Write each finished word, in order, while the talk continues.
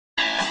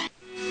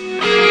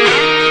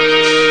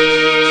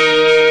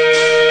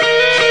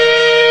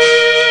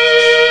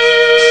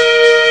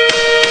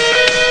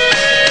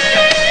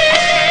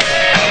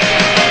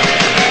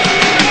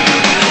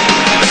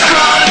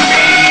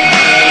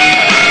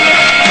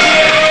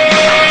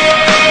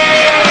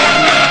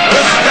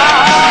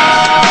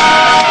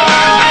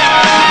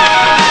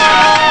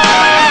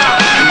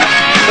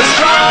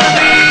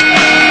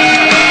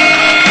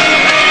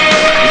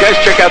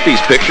out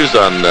these pictures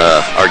on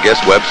our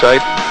guest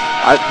website?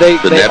 They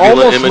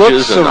nebula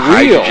images and surreal. the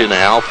hydrogen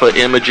alpha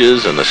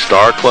images and the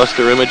star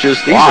cluster images.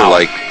 These Wow. are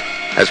like,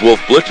 as Wolf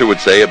Blitzer would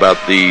say about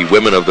the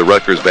women of the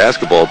Rutgers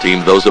basketball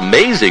team, those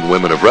amazing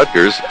women of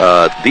Rutgers,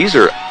 these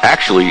are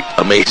actually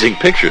amazing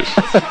pictures.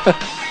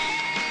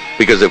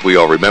 Because if we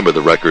all remember,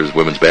 the Rutgers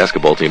women's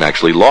basketball team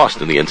actually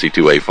lost in the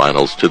NC2A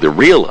finals to the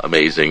real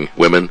amazing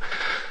women,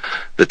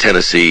 the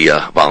Tennessee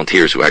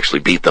Volunteers, who actually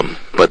beat them.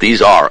 But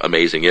these are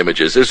amazing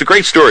images. There's a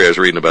great story I was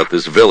reading about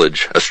this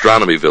village,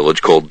 astronomy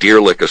village, called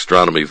Deer Lick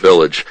Astronomy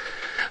Village.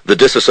 The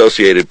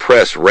Disassociated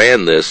Press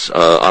ran this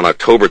on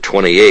October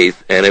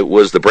 28th, and it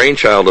was the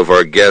brainchild of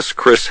our guest,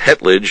 Chris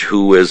Hetledge,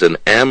 who is an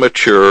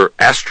amateur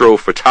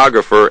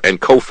astrophotographer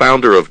and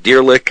co-founder of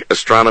Deer Lick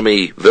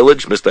Astronomy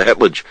Village. Mr.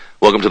 Hetledge,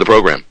 welcome to the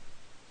program.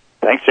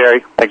 Thanks,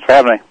 Jerry. Thanks for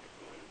having me.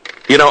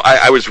 You know,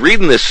 I was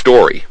reading this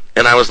story,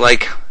 and I was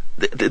like,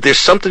 there's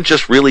something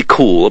just really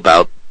cool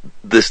about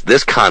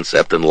this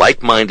concept and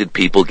like-minded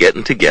people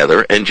getting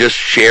together and just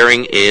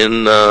sharing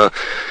in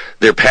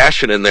their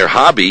passion and their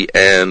hobby.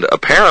 And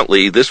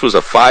apparently this was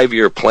a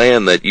 5-year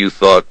plan that you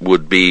thought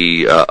would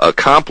be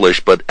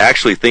accomplished, but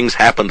actually things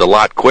happened a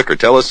lot quicker.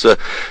 Tell us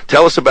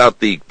about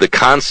the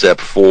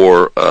concept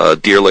for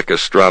Deer Lick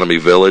Astronomy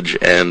Village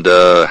and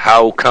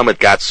how come it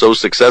got so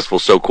successful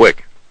so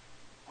quick.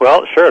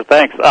 Well, sure,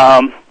 thanks.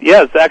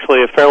 Yeah, it's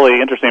actually a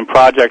fairly interesting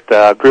project.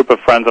 A group of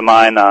friends of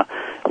mine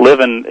live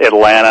in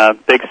Atlanta,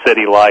 big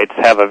city lights,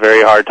 have a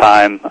very hard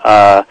time,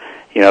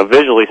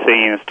 visually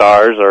seeing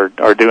stars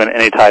or doing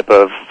any type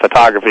of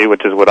photography,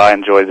 which is what I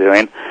enjoy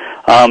doing.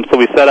 So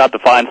we set out to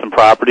find some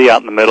property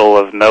out in the middle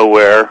of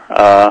nowhere,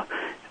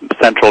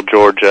 central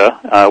Georgia,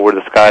 where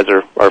the skies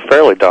are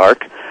fairly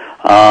dark.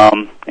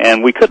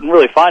 And we couldn't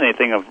really find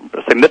anything of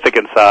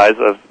significant size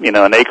of,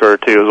 an acre or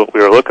two is what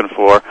we were looking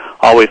for.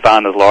 All we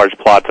found was large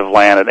plots of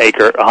land,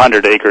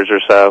 100 acres or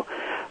so.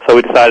 So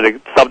we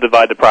decided to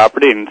subdivide the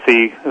property and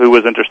see who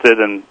was interested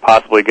in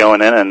possibly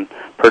going in and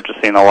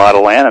purchasing a lot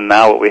of land. And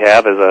now what we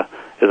have is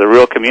a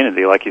real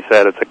community. Like you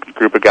said, it's a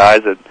group of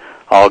guys that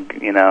all,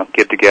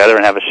 get together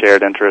and have a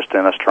shared interest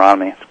in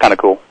astronomy. It's kind of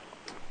cool.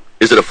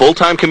 Is it a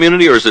full-time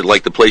community, or is it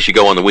like the place you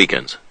go on the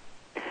weekends?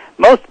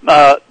 Most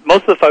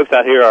of the folks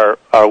out here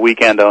are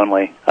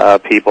weekend-only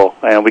people,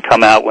 and we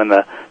come out when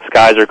the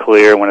skies are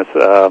clear, when it's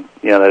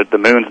the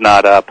moon's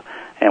not up,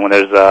 and when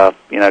there's a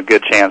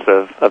good chance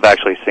of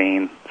actually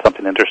seeing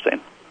something interesting.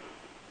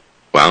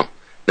 Wow!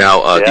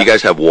 Now, do you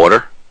guys have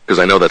water? Because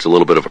I know that's a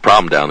little bit of a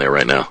problem down there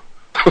right now.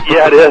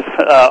 Yeah, it is.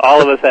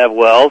 All of us have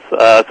wells,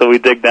 so we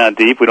dig down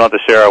deep. We don't have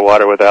to share our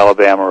water with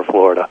Alabama or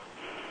Florida.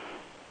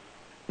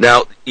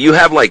 Now, you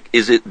have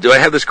do I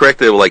have this correct?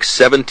 There were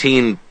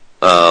 17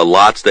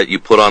 lots that you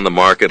put on the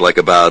market, like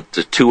about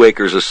 2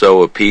 acres or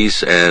so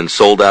apiece, and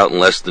sold out in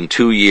less than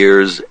 2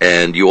 years.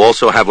 And you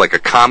also have a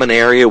common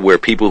area where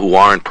people who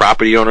aren't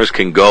property owners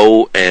can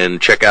go and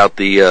check out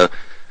the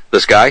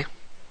sky.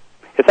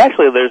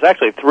 There's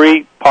actually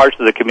 3 parts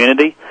of the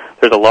community.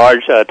 There's a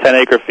large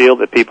 10-acre field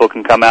that people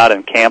can come out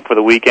and camp for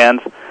the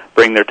weekends,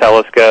 bring their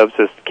telescopes,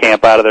 just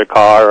camp out of their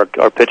car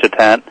or pitch a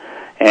tent.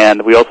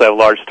 And we also have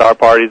large star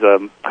parties.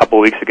 A couple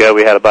of weeks ago,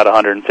 we had about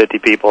 150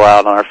 people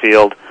out on our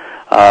field,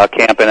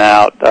 camping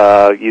out,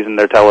 using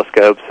their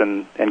telescopes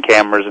and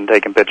cameras and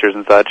taking pictures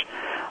and such.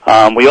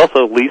 We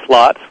also lease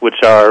lots,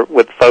 which are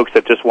with folks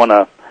that just want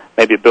to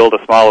maybe build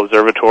a small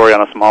observatory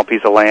on a small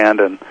piece of land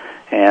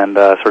and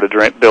sort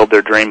of build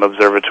their dream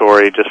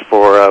observatory just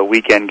for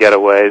weekend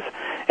getaways.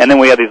 And then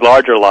we have these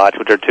larger lots,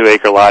 which are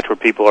 2-acre lots, where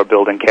people are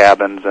building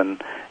cabins and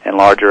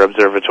larger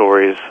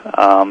observatories.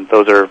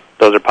 Those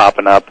are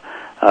popping up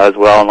as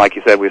well. And like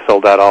you said, we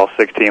sold out all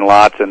 16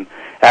 lots, and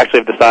actually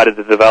have decided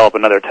to develop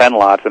another 10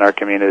 lots in our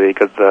community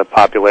because the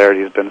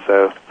popularity has been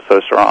so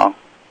strong.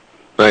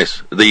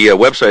 Nice. The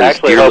website is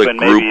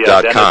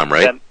deerlickgroup.com,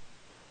 right?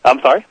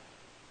 I'm sorry?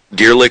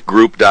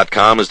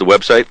 Deerlickgroup.com is the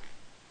website?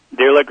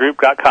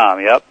 Deerlickgroup.com,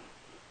 yep.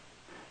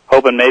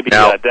 Hoping maybe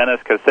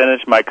Dennis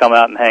Kucinich might come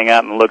out and hang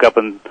out and look up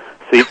and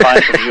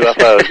find some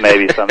UFOs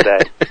maybe someday.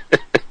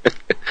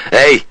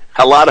 Hey,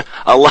 a lot of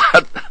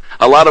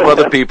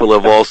other people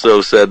have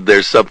also said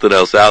there's something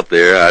else out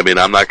there. I mean,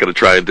 I'm not going to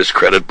try and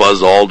discredit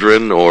Buzz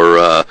Aldrin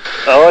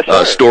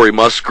or Story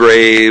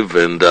Musgrave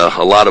and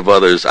a lot of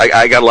others.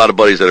 I got a lot of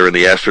buddies that are in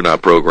the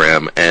astronaut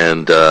program,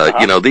 and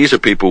these are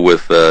people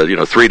with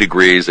 3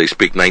 degrees. They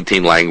speak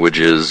 19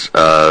 languages.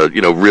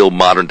 Real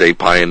modern day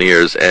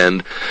pioneers,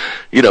 and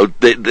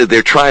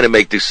they're trying to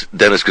make this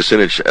Dennis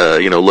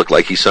Kucinich look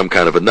like he's some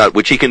kind of a nut,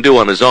 which he can do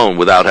on his own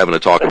without having to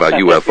talk about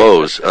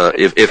UFOs.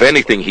 If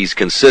anything, he's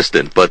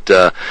consistent, but.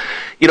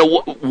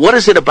 What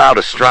is it about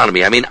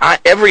astronomy? I mean,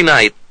 every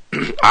night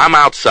I'm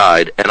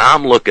outside and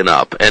I'm looking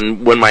up,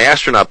 and when my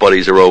astronaut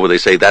buddies are over, they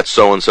say, that's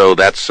so-and-so,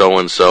 that's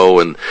so-and-so,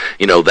 and,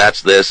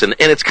 that's this, and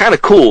it's kind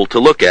of cool to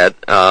look at,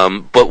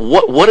 but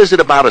what is it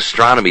about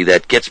astronomy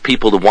that gets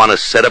people to want to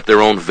set up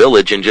their own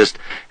village and just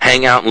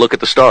hang out and look at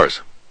the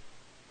stars?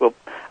 Well,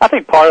 I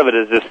think part of it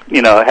is just,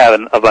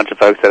 having a bunch of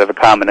folks that have a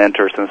common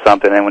interest in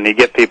something, and when you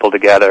get people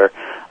together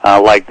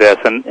like this,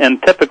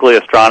 and typically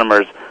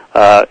astronomers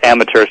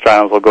amateur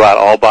astronomers will go out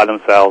all by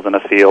themselves in a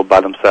field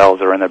by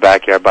themselves or in their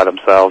backyard by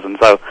themselves. And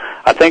so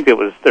I think there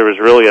was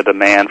really a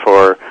demand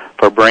for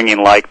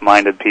bringing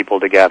like-minded people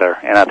together,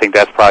 and I think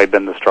that's probably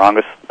been the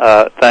strongest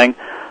thing.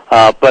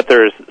 But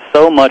there's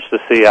so much to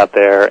see out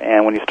there,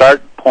 and when you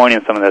start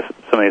pointing some of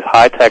these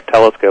high-tech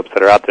telescopes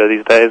that are out there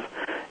these days,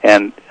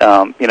 and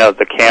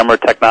the camera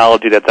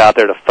technology that's out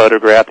there to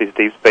photograph these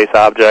deep space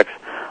objects,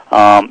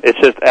 it's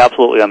just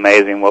absolutely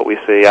amazing what we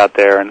see out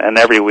there, and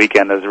every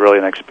weekend is really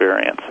an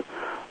experience.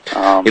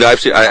 I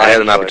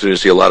had an opportunity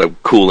to see a lot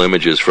of cool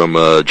images from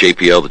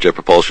JPL, the Jet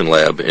Propulsion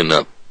Lab in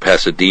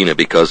Pasadena,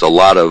 because a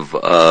lot of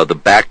the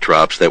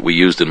backdrops that we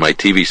used in my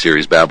TV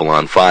series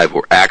Babylon 5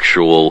 were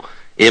actual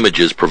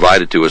images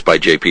provided to us by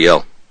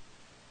JPL.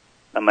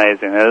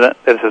 Amazing.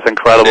 It's just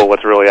incredible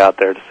what's really out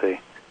there to see.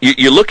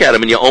 You look at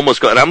them and you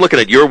almost go, and I'm looking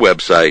at your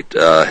website,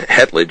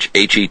 Hetlage,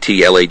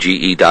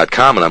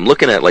 HETLAGE.com, and I'm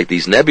looking at like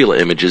these nebula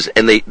images,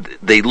 and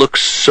they look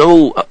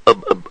so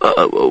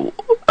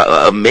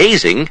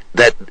amazing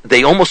that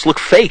they almost look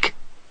fake.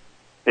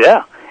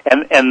 Yeah,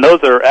 and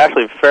those are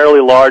actually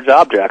fairly large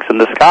objects in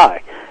the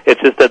sky.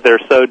 It's just that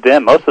they're so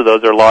dim. Most of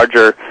those are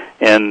larger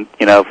in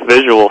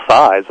visual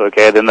size,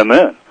 than the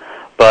moon.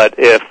 But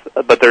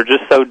they're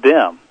just so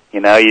dim.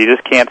 You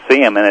just can't see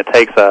them, and it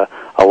takes a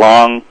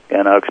long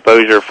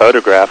exposure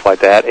photograph like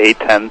that,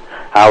 8-10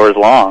 hours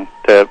long,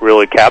 to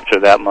really capture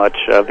that much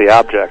of the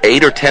object.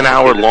 8 or 10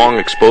 hour long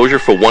exposure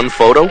for one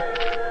photo?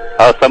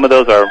 Some of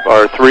those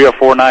are 3 or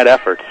 4 night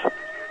efforts.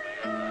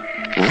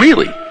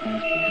 Really?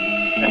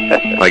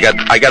 I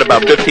got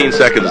about 15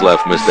 seconds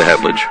left, Mr.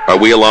 Hetlage. Are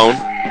we alone?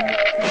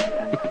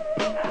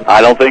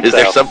 I don't think so. Is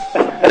there some?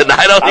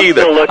 I don't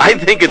either. I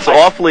think it's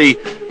awfully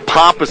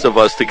pompous of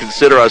us to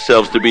consider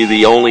ourselves to be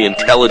the only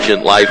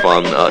intelligent life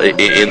on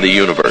in the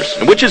universe.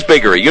 And which is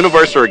bigger, a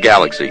universe or a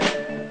galaxy?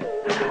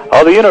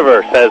 Oh, the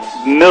universe has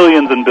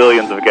millions and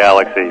billions of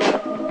galaxies.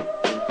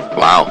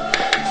 Wow.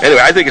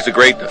 Anyway, I think it's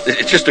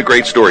just a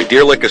great story.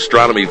 Deer Lick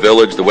Astronomy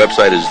Village. The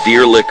website is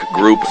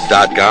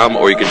deerlickgroup.com,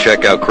 or you can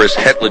check out Chris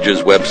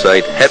Hetlage's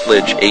website,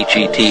 Hetlage,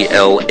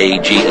 HETLAGE.com,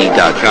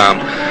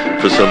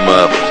 for some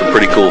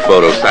pretty cool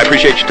photos. I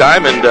appreciate your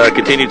time and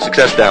continued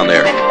success down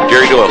there.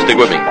 Jerry Doyle, stick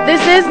with me.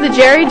 This is the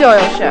Jerry Doyle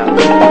Show.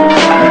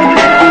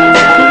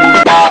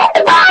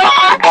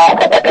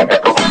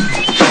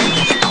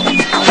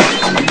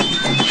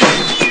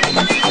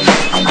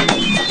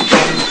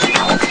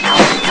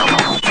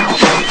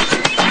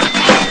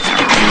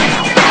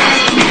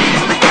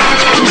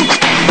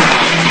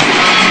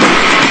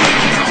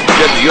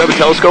 Do you have a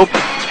telescope?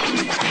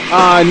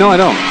 No, I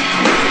don't.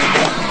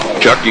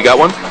 Chuck, you got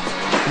one?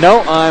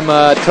 No, I'm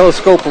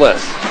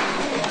telescopeless.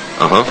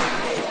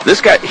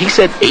 This guy, he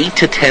said 8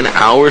 to 10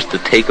 hours to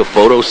take a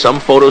photo. Some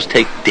photos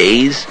take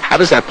days. How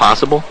is that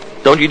possible?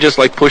 Don't you just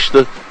push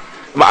the...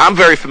 I'm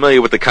very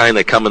familiar with the kind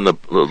that come in the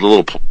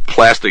little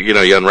plastic, you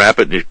unwrap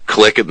it and you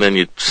click it and then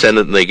you send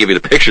it and they give you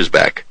the pictures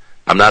back.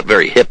 I'm not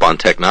very hip on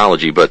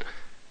technology, but...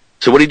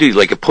 So what do?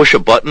 You push a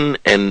button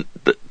and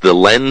the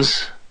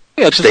lens...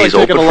 Yeah, it's stays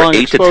open for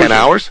 8 to 10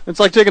 hours? It's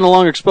like taking a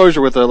long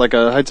exposure with a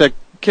high-tech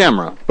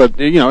camera. But,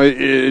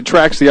 it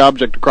tracks the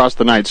object across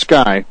the night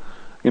sky,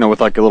 with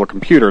a little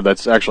computer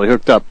that's actually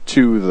hooked up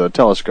to the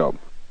telescope.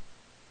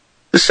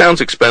 This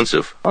sounds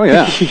expensive. Oh,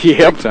 yeah.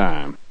 Yep. Big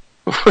time.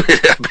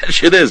 I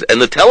bet you it is.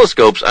 And the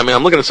telescopes, I'm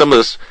looking at some of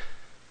this.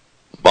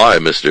 Bye,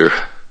 Mr.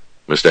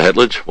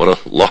 Hetlage. What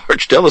a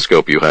large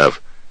telescope you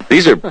have.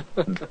 These are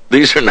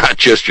not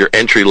just your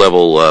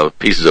entry-level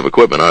pieces of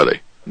equipment, are they?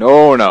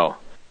 No.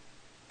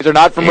 These are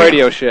not from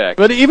Radio Shack.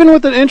 But even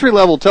with an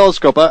entry-level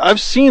telescope,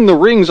 I've seen the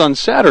rings on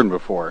Saturn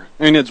before.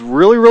 And it's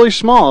really, really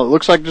small. It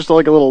looks like just a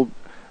little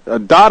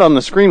dot on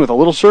the screen with a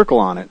little circle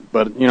on it.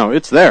 But,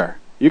 it's there.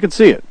 You can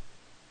see it.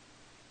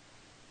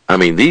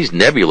 These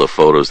nebula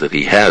photos that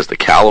he has, the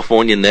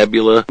California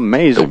Nebula,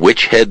 amazing. The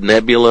Witch Head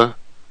Nebula,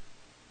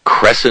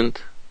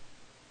 Crescent.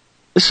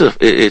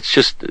 It's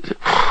just...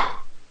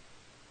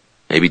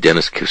 Maybe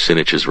Dennis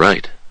Kucinich is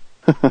right.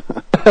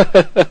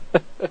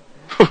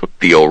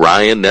 The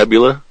Orion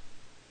Nebula.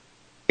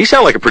 He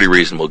sounded like a pretty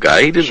reasonable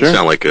guy. He didn't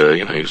sound like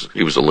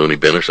he was a loony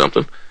bin or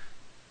something.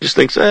 He just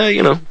thinks,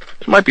 there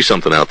might be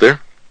something out there.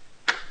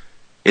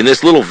 In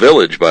this little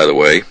village, by the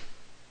way,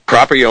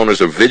 property owners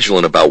are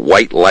vigilant about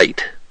white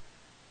light,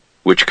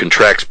 which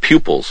contracts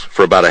pupils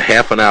for about a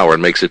half an hour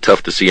and makes it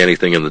tough to see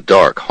anything in the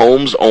dark.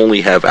 Homes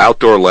only have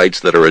outdoor lights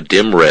that are a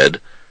dim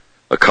red,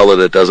 a color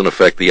that doesn't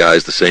affect the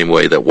eyes the same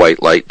way that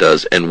white light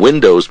does, and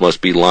windows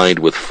must be lined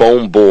with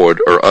foam board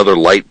or other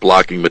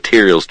light-blocking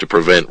materials to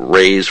prevent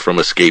rays from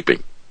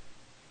escaping.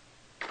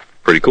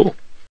 Pretty cool.